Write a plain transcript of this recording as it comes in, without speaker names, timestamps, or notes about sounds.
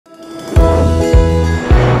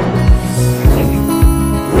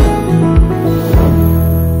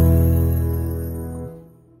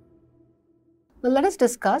us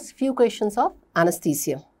discuss few questions of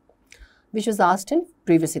anesthesia, which was asked in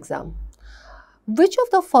previous exam. Which of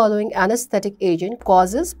the following anesthetic agent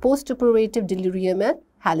causes postoperative delirium and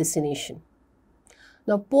hallucination?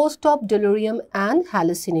 Now, post-op delirium and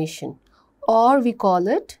hallucination, or we call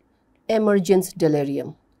it emergence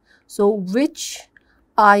delirium. So, which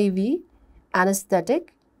IV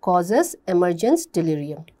anesthetic causes emergence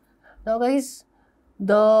delirium? Now, guys,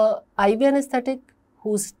 the IV anesthetic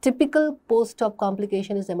whose typical post-op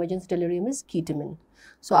complication is emergence delirium is ketamine.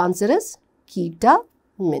 So, answer is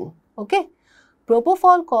ketamine. Okay.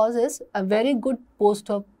 Propofol causes a very good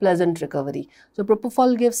post-op pleasant recovery. So,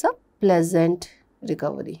 propofol gives a pleasant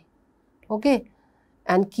recovery. Okay.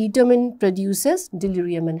 And ketamine produces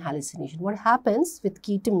delirium and hallucination. What happens with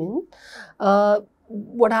ketamine?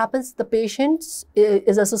 The patient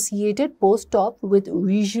is associated post-op with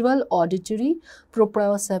visual, auditory,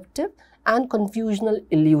 proprioceptive and confusional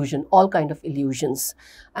illusion, all kind of illusions.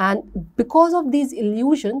 And because of these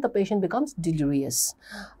illusions, the patient becomes delirious.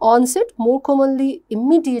 Onset more commonly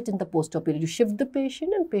immediate in the post-op period. You shift the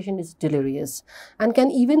patient and patient is delirious and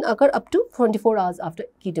can even occur up to 24 hours after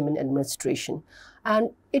ketamine administration.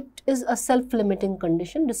 And it is a self-limiting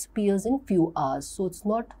condition, disappears in few hours. So, it's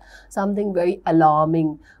not something very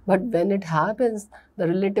alarming, but when it happens, the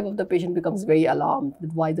relative of the patient becomes very alarmed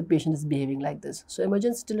with why the patient is behaving like this. So,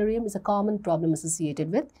 emergence delirium is a common problem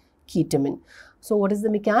associated with ketamine. So, what is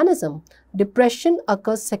the mechanism? Depression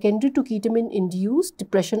occurs secondary to ketamine-induced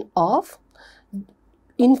depression of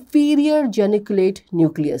inferior geniculate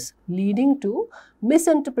nucleus, leading to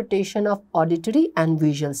misinterpretation of auditory and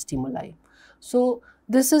visual stimuli. So,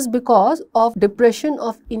 this is because of depression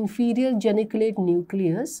of inferior geniculate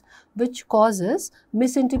nucleus, which causes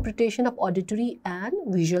misinterpretation of auditory and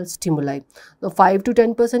visual stimuli. Now, 5 to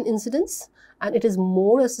 10% incidence, and it is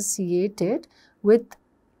more associated with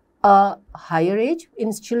a higher age.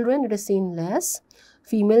 In children, it is seen less,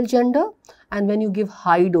 female gender, and when you give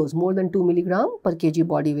high dose, more than 2 milligram per kg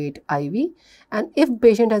body weight IV, and if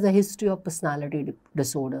patient has a history of personality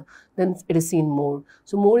disorder, then it is seen more.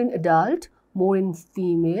 So, more in adult, more in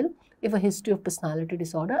female, if a history of personality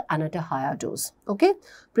disorder and at a higher dose. Okay.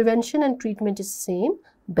 Prevention and treatment is same,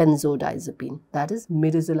 benzodiazepine, that is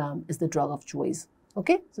midazolam is the drug of choice.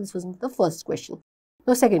 Okay. So, this was the first question.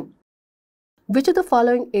 Now, second, which of the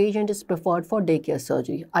following agent is preferred for daycare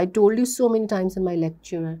surgery? I told you so many times in my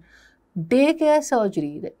lecture, daycare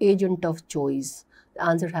surgery, the agent of choice, the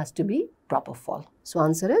answer has to be propofol. So,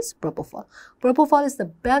 answer is propofol. Propofol is the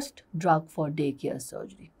best drug for daycare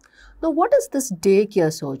surgery. Now, what is this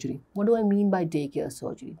daycare surgery? What do I mean by daycare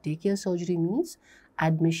surgery? Daycare surgery means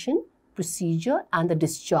admission, procedure and the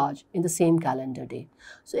discharge in the same calendar day.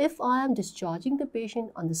 So, if I am discharging the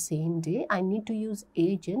patient on the same day, I need to use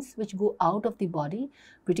agents which go out of the body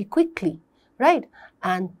pretty quickly, right?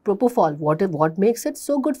 And propofol, what makes it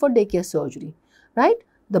so good for daycare surgery, right?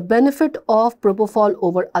 The benefit of propofol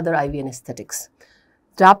over other IV anesthetics.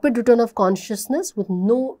 Rapid return of consciousness with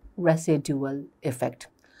no residual effect.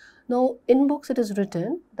 Now, in books it is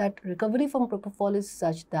written that recovery from propofol is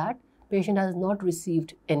such that patient has not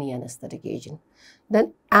received any anesthetic agent.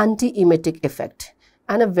 Then anti-emetic effect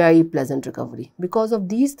and a very pleasant recovery. Because of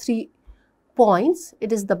these 3 points,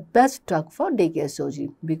 it is the best drug for daycare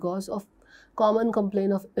surgery. Because of common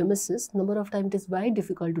complaint of emesis, number of times it is very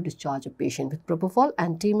difficult to discharge a patient. With propofol,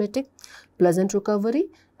 anti-emetic, pleasant recovery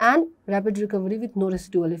and rapid recovery with no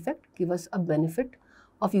residual effect give us a benefit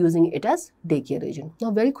of using it as daycare agent.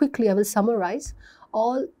 Now, very quickly, I will summarize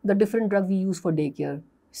all the different drugs we use for daycare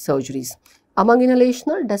surgeries. Among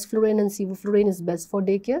inhalational, desflurane and sevoflurane is best for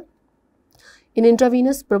daycare. In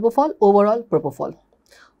intravenous, propofol, overall propofol.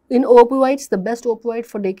 In opioids, the best opioid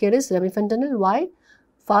for daycare is remifentanil. Why?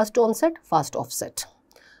 Fast onset, fast offset.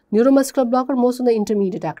 Neuromuscular blocker, most of the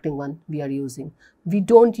intermediate acting one we are using. We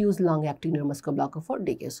don't use long acting neuromuscular blocker for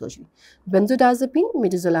daycare surgery. Benzodiazepine,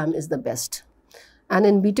 midazolam is the best. And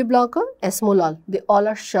in beta blocker, esmolol, they all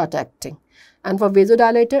are short acting. And for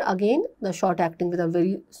vasodilator, again, the short acting with a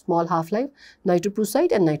very small half-life,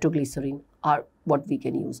 nitroprusside and nitroglycerin are what we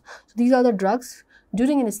can use. So, these are the drugs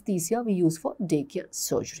during anesthesia we use for daycare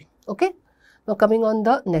surgery. Okay. Now, coming on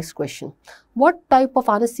the next question. What type of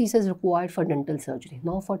anesthesia is required for dental surgery?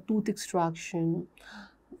 Now, for tooth extraction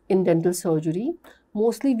in dental surgery,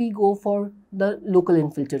 mostly we go for the local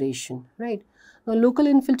infiltration, right? Now, local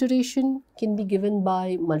infiltration can be given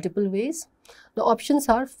by multiple ways. The options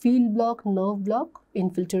are field block, nerve block,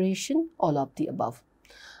 infiltration, all of the above.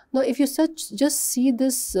 Now, if you just see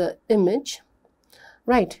this image,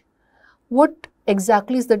 right, what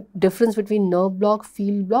exactly is the difference between nerve block,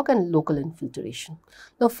 field block and local infiltration.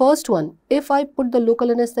 The first one, if I put the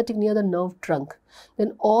local anesthetic near the nerve trunk,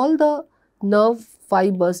 then all the nerve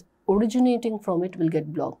fibers originating from it will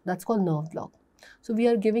get blocked. That's called nerve block. So we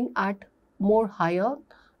are giving at more higher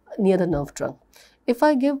near the nerve trunk. If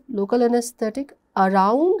I give local anesthetic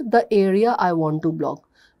around the area I want to block,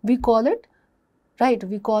 we call it, right,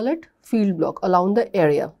 we call it field block around the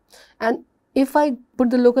area. And if I put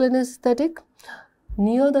the local anesthetic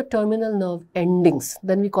near the terminal nerve endings,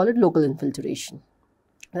 then we call it local infiltration,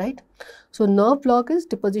 right? So nerve block is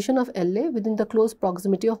deposition of LA within the close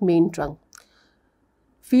proximity of main trunk.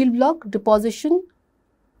 Field block, deposition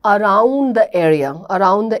around the area,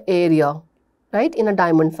 right, in a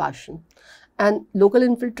diamond fashion. And local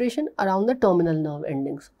infiltration around the terminal nerve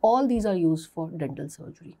endings. All these are used for dental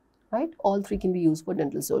surgery, right? All three can be used for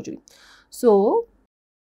dental surgery. So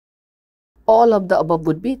all of the above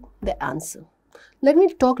would be the answer. Let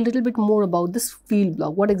me talk a little bit more about this field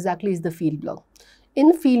block. What exactly is the field block?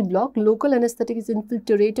 In field block, local anesthetic is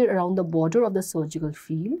infiltrated around the border of the surgical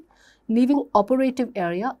field, leaving operative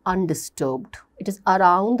area undisturbed. It is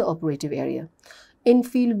around the operative area. In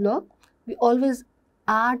field block, we always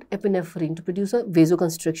add epinephrine to produce a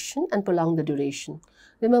vasoconstriction and prolong the duration.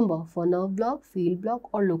 Remember, for nerve block, field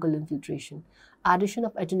block or local infiltration, addition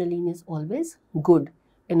of adrenaline is always good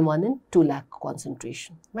in 1 in 2 lakh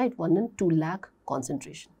concentration, right? 1 in 2 lakh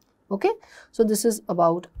concentration. Okay, so this is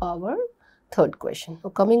about our third question. So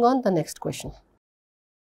coming on the next question.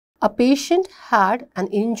 A patient had an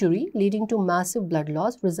injury leading to massive blood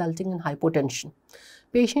loss resulting in hypotension.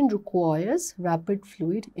 Patient requires rapid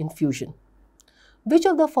fluid infusion. Which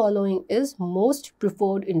of the following is most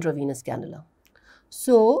preferred intravenous cannula?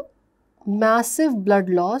 So, massive blood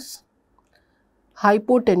loss,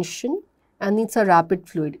 hypotension, and needs a rapid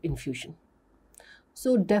fluid infusion.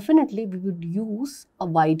 So, definitely we would use a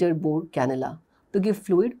wider bore cannula to give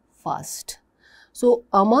fluid fast. So,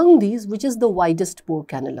 among these, which is the widest bore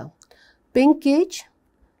cannula? Pink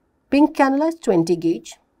cannula is 20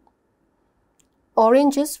 gauge,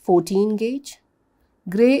 orange is 14 gauge,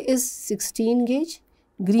 grey is 16 gauge,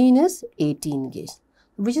 green is 18 gauge.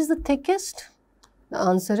 Which is the thickest? The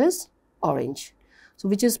answer is orange. So,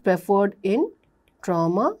 which is preferred in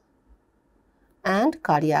trauma and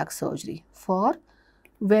cardiac surgery for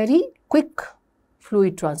very quick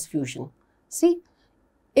fluid transfusion. See,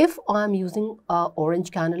 if I am using a orange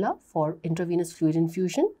cannula for intravenous fluid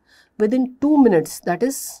infusion, within 2 minutes, that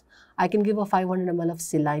is, I can give a 500 ml of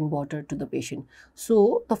saline water to the patient.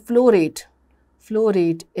 So, the flow rate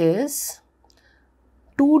is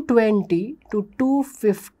 220 to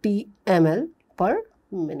 250 ml per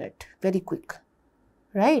minute, very quick,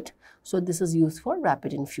 right? So, this is used for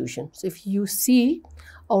rapid infusion. So, if you see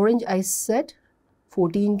orange, I said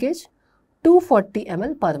 14 gauge, 240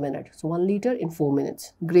 ml per minute. So, 1 liter in 4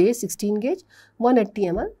 minutes. Grey 16 gauge,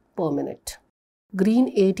 180 ml per minute. Green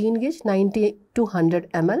 18 gauge, 90 to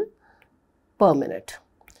 100 ml per minute.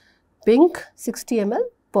 Pink 60 ml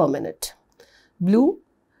per minute. Blue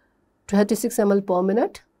 36 ml per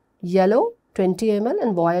minute. Yellow 20 ml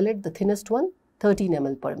and violet, the thinnest one, 13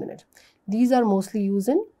 ml per minute. These are mostly used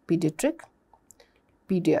in pediatric.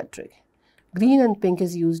 Green and pink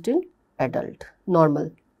is used in adult,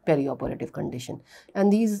 normal perioperative condition.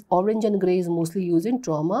 And these orange and grey is mostly used in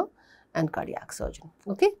trauma and cardiac surgery.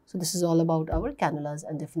 Okay, so this is all about our cannulas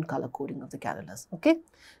and different color coding of the cannulas. Okay,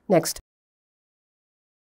 next.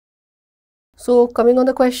 So coming on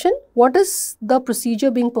the question, what is the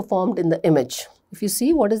procedure being performed in the image? If you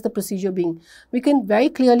see what is the procedure being, we can very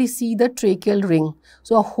clearly see the tracheal ring.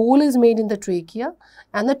 So a hole is made in the trachea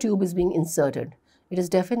and the tube is being inserted. It is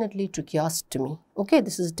definitely tracheostomy. Okay,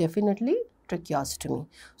 this is definitely tracheostomy.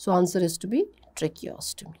 So answer is to be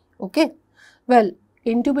tracheostomy. Okay, well,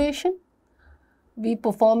 intubation, we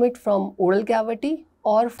perform it from oral cavity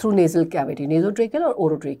or through nasal cavity, nasotracheal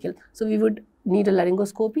or orotracheal. So we would need a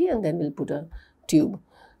laryngoscopy and then we'll put a tube.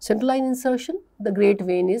 Central line insertion, the great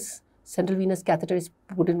vein is, central venous catheter is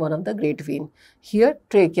put in one of the great vein. Here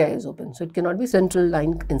trachea is open, so it cannot be central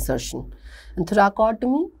line insertion. And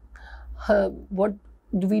thoracotomy, what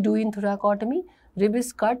do we do in thoracotomy? Rib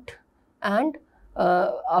is cut and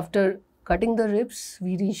after cutting the ribs,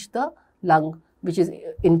 we reach the lung which is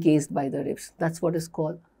encased by the ribs. That's what is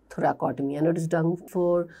called thoracotomy, and it is done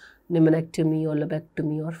for pneumonectomy or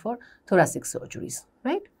lobectomy or for thoracic surgeries,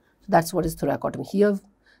 right? So that's what is thoracotomy. Here,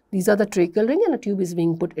 these are the tracheal ring and a tube is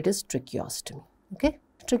being put, it is tracheostomy, okay?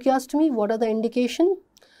 Tracheostomy, what are the indications?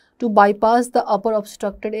 To bypass the upper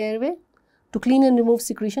obstructed airway, to clean and remove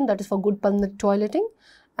secretion, that is for good pulmonary toileting,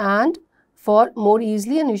 and for more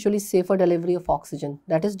easily and usually safer delivery of oxygen,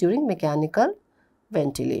 that is during mechanical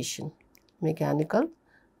ventilation. Mechanical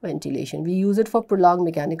ventilation. We use it for prolonged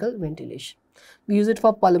mechanical ventilation. We use it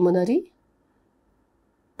for pulmonary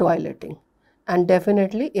toileting, and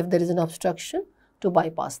definitely if there is an obstruction, to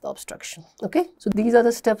bypass the obstruction. Okay, so these are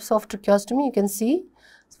the steps of tracheostomy. You can see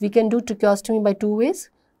we can do tracheostomy by 2 ways.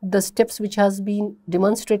 The steps which has been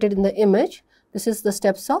demonstrated in the image, this is the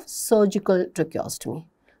steps of surgical tracheostomy.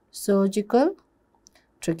 Surgical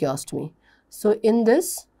tracheostomy. So in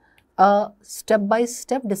this,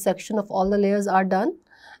 step-by-step dissection of all the layers are done,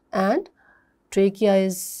 and trachea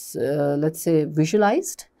is let's say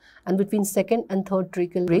visualized, and between second and third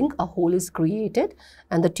tracheal ring a hole is created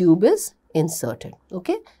and the tube is inserted,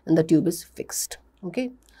 okay, and the tube is fixed.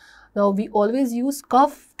 Okay, now we always use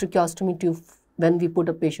cuff tracheostomy tube when we put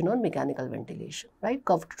a patient on mechanical ventilation, right?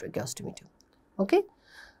 Cuff tracheostomy tube. Okay,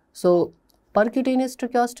 so percutaneous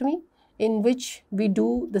tracheostomy, in which we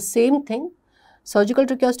do the same thing. Surgical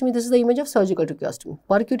tracheostomy, this is the image of surgical tracheostomy.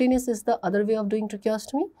 Percutaneous is the other way of doing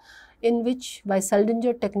tracheostomy, in which by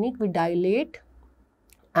Seldinger technique we dilate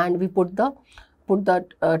and we put that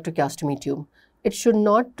tracheostomy tube. It should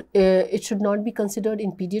not be considered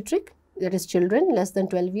in pediatric, that is children less than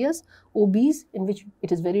 12 years, obese, in which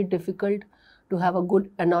it is very difficult to have a good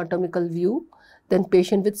anatomical view, then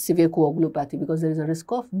patient with severe coagulopathy, because there is a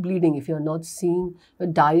risk of bleeding if you are not seeing,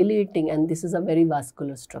 dilating, and this is a very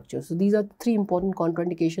vascular structure. So these are 3 important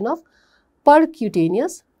contraindications of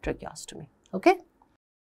percutaneous tracheostomy. Okay.